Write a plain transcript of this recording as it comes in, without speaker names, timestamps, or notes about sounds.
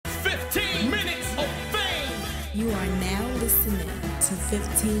You are now listening to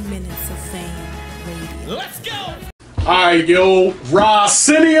 15 Minutes of Fame Radio. Let's go! Alright, yo,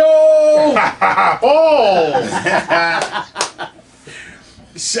 Ransom! Oh!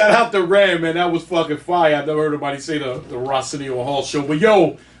 Shout out to Ram, man. That was fucking fire. I've never heard anybody say the Ransom Hall show. But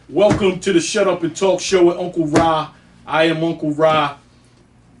yo, welcome to the Shut Up and Talk show with Uncle Ra. I am Uncle Ra.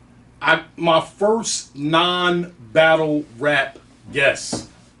 My first non-battle rap guest.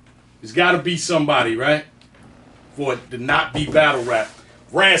 There's got to be somebody, right? For it to not be battle rap.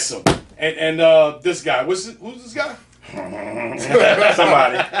 Ransom. And this guy. Who's this guy?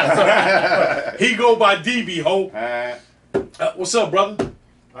 Somebody. He go by DB Hope. What's up, brother?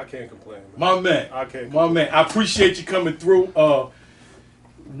 I can't complain, man. My man. I can't My man. I appreciate you coming through.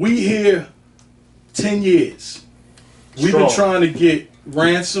 We here 10 years. We've been trying to get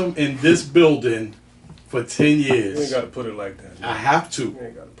Ransom in this building for 10 years. You ain't got to put it like that. Man. I have to. You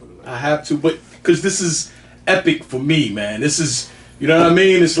ain't got to put it like that. I have to, but because this is epic for me, man. This is, you know what I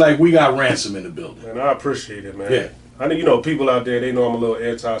mean? It's like we got Ransom in the building. Man, I appreciate it, man. Yeah. I know, you know, people out there, they know I'm a little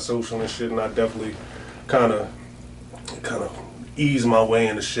antisocial and shit, and I definitely kind of ease my way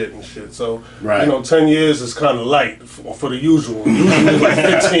into shit and shit. So, right. You know, 10 years is kind of light for the usual. Usually like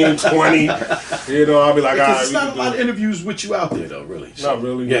 15, 20. You know, I'll be like, all right. There's not a lot of interviews with you out there, though, really. So, not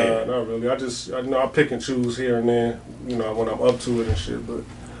really, yeah. Not really. I pick and choose here and there, you know, when I'm up to it and shit. But,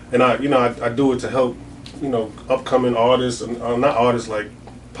 and I do it to help, you know, upcoming artists, and not artists like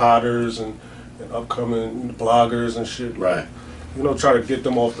potters and upcoming bloggers and shit. Right. You know, try to get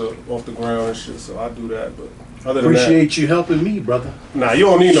them off the ground and shit. So I do that, but other than Appreciate you helping me, brother. Nah, you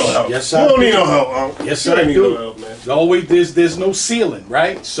don't need no help. Yes, you I don't do. need no help. Yes, you I don't need do. no help, man. There's no ceiling,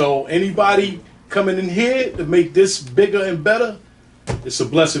 right? So anybody coming in here to make this bigger and better, it's a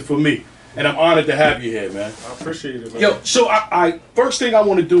blessing for me. And I'm honored to have you here, man. I appreciate it, man. Yo, so I first thing I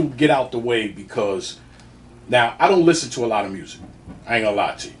want to do, get out the way, because now I don't listen to a lot of music. I ain't gonna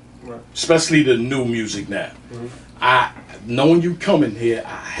lie to you. Right. Especially the new music now. Mm-hmm. Knowing you coming here,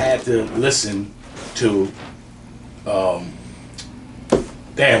 I had to listen to I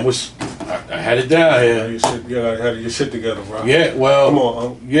had it down here. You gotta have your shit together, bro. Yeah, well, come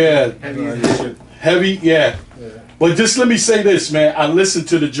on, yeah, heavy, yeah. But just let me say this, man. I listen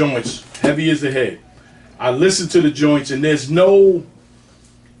to the joints. Heavy as the head. I listen to the joints, and there's no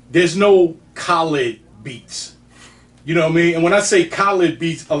college beats. You know what I mean? And when I say college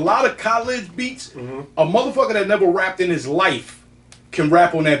beats, a lot of college beats, a motherfucker that never rapped in his life can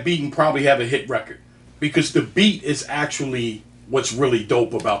rap on that beat and probably have a hit record. Because the beat is actually what's really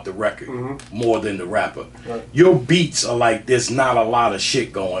dope about the record, more than the rapper. Right. Your beats are like, there's not a lot of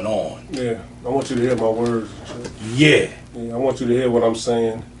shit going on. Yeah, I want you to hear my words. Yeah. I want you to hear what I'm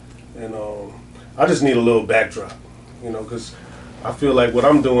saying. And I just need a little backdrop, you know, because I feel like what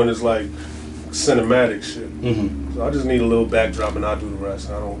I'm doing is like cinematic shit. So I just need a little backdrop and I'll do the rest.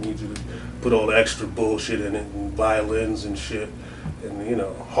 I don't need you to put all the extra bullshit in it and violins and shit and, you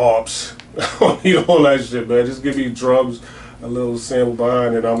know, harps. I don't need all that shit, man. Just give me drums, a little sample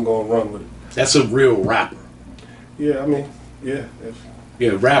behind it, I'm going to run with it. That's a real rapper. Yeah, I mean, yeah.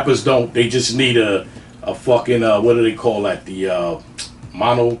 Yeah, rappers don't, they just need a fucking, what do they call that? The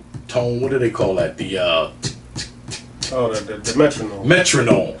monotone, what do they call that? The the metronome.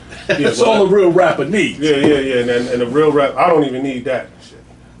 Metronome. Yeah, that's all a real rapper needs. Yeah. And a real rap, I don't even need that shit.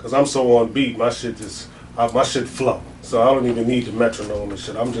 Because I'm so on beat, my shit flow. So I don't even need the metronome and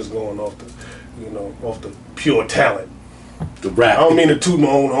shit. I'm just going off the, you know, off the pure talent. The rap. I don't mean to toot my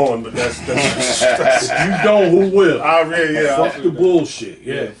own horn, but that's if you don't, who will? I really, yeah. Fuck the bullshit.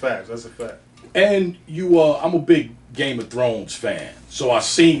 Yeah, facts. That's a fact. And you, I'm a big Game of Thrones fan, so I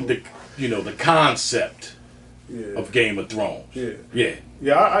seen the, you know, the concept of Game of Thrones. Yeah.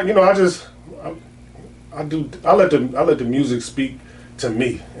 I let the music speak to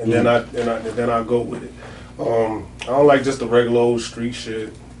me, and then I go with it. I don't like just the regular old street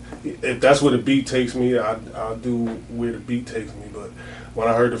shit. If that's where the beat takes me, I'll do where the beat takes me. But when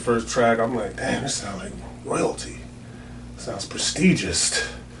I heard the first track, I'm like, damn, this sounds like royalty. Sounds prestigious.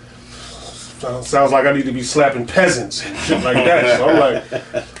 Sounds like I need to be slapping peasants and shit like that. So I'm like,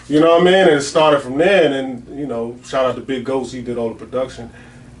 you know what I mean? And it started from there. And then, you know, shout out to Big Ghost, he did all the production.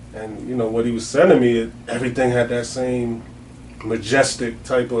 And, you know, what he was sending me, everything had that same majestic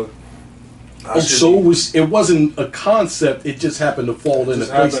type of... it wasn't a concept, it just happened to fall into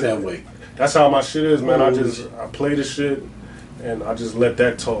place that way. That's how my shit is, man. I play the shit and I just let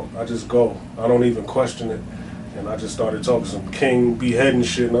that talk. I just go. I don't even question it. And I just started talking some king beheading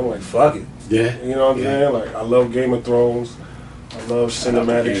shit, and I'm like, fuck it. Yeah. You know what I'm saying? Like, I love Game of Thrones. I love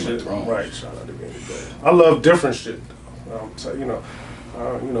cinematic shit. Right, shout out to Game of Thrones. I love different shit. You know,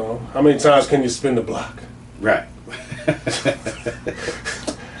 how many times can you spin the block? Right.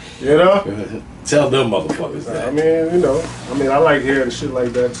 You know? Tell them motherfuckers that. I mean, you know, I like hearing shit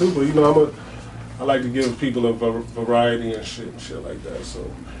like that too, but you know, I like to give people a variety and shit like that. So,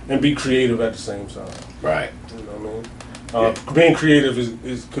 and be creative at the same time. Right. You know what I mean? Being creative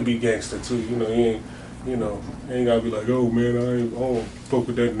is could be gangster too. You know, you ain't gotta be like, oh man, I don't fuck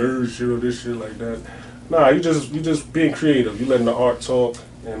with that nerd shit or this shit like that. Nah, you just being creative. You letting the art talk,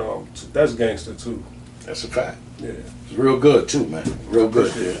 and that's gangster too. That's a fact. Yeah. It's real good too, man. Real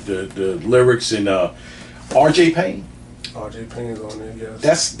good. The lyrics and RJ Payne. RJ Payne's on there,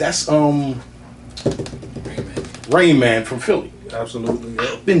 yes. That's Rain Man from Philly. Absolutely, yeah.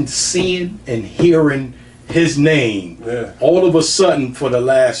 I've been seeing and hearing his name all of a sudden for the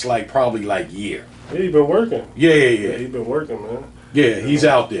last probably year. Yeah, he been working. Yeah. He been working, man. Yeah, he's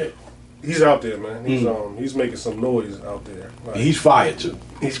out there. He's out there, man. He's making some noise out there. He's fired too.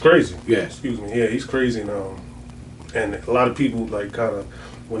 He's crazy. Yeah. Excuse me. Yeah, he's crazy now. And a lot of people kind of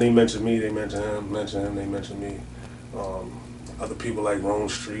when they mention me, they mention him. Mention him, they mention me. Other people like Rome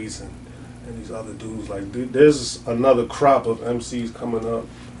Streets and these other dudes. There's another crop of MCs coming up.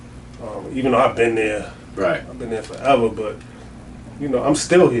 Even though I've been there. Right. I've been there forever, but I'm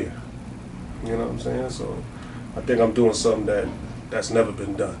still here. You know what I'm saying? So I think I'm doing something that's never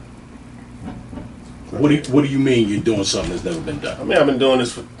been done. What do you mean you're doing something that's never been done? I mean, I've been doing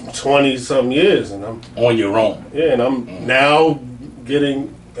this for 20-something years, and I'm on your own. Yeah, and I'm now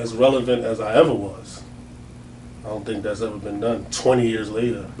getting as relevant as I ever was. I don't think that's ever been done 20 years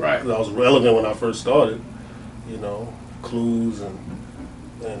later. Right. 'Cause I was relevant when I first started. Clues and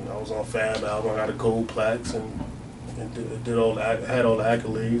I was on Fab album. I got a gold plaques and did all that. Had all the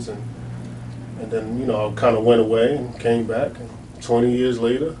accolades and then I kind of went away and came back. And 20 years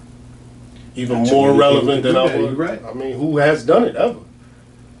later. Even more relevant than I was. Right. I mean, who has done it ever?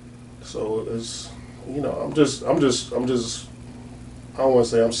 So it's, I'm just. I don't want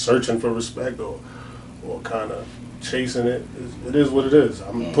to say I'm searching for respect or kind of chasing it. It is what it is.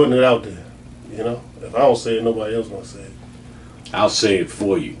 I'm putting it out there. If I don't say it, nobody else gonna say it. I'll say it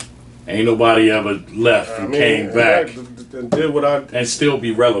for you. Ain't nobody ever left and came back and did what and still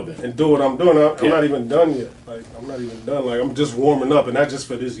be relevant and do what I'm doing. I'm not even done yet. I'm not even done. I'm just warming up, and not just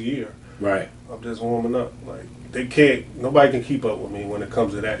for this year. Right. I'm just warming up. Nobody can keep up with me when it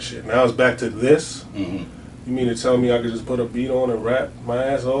comes to that shit. Now it's back to this. Mm-hmm. You mean to tell me I could just put a beat on and rap my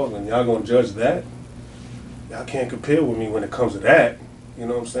ass off and y'all gonna judge that? Y'all can't compare with me when it comes to that. You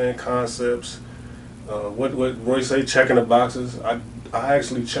know what I'm saying? Concepts. What Roy say, checking the boxes. I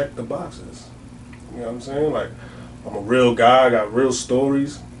actually check the boxes. You know what I'm saying? I'm a real guy, I got real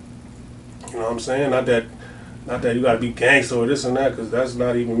stories. You know what I'm saying? Not that you gotta be gangster or this and that, because that's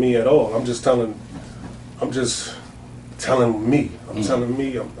not even me at all. I'm just telling me. I'm telling me,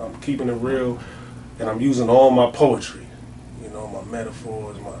 I'm keeping it real, and I'm using all my poetry. My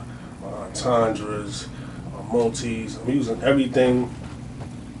metaphors, my entendres, my multis. I'm using everything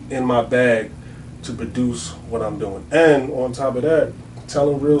in my bag to produce what I'm doing. And on top of that,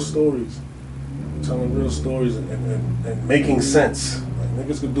 telling real stories. And making sense.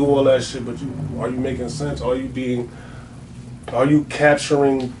 Niggas could do all that shit, but are you making sense? Are you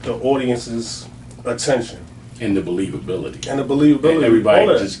capturing the audience's attention? And the believability. And everybody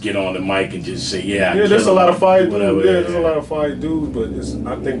just get on the mic and just say, yeah. There's a lot of fire dudes. There's a lot of fire dudes, but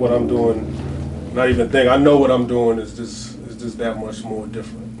I think what I'm doing, I know what I'm doing is just that much more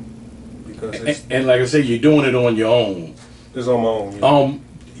different. Because and like I said, you're doing it on your own. It's on my own. Yeah.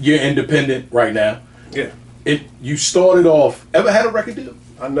 You're independent right now. Yeah. You started off. Ever had a record deal?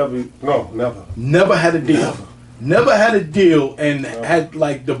 Never. Never had a deal. Never had a deal and had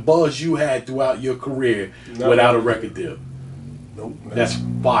the buzz you had throughout your career without a record deal. Nope. Never. That's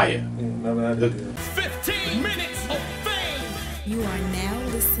fire. Yeah, never had a deal. 15 minutes of fame. You are now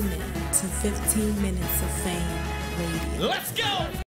listening to 15 Minutes of Fame Radio. Let's go.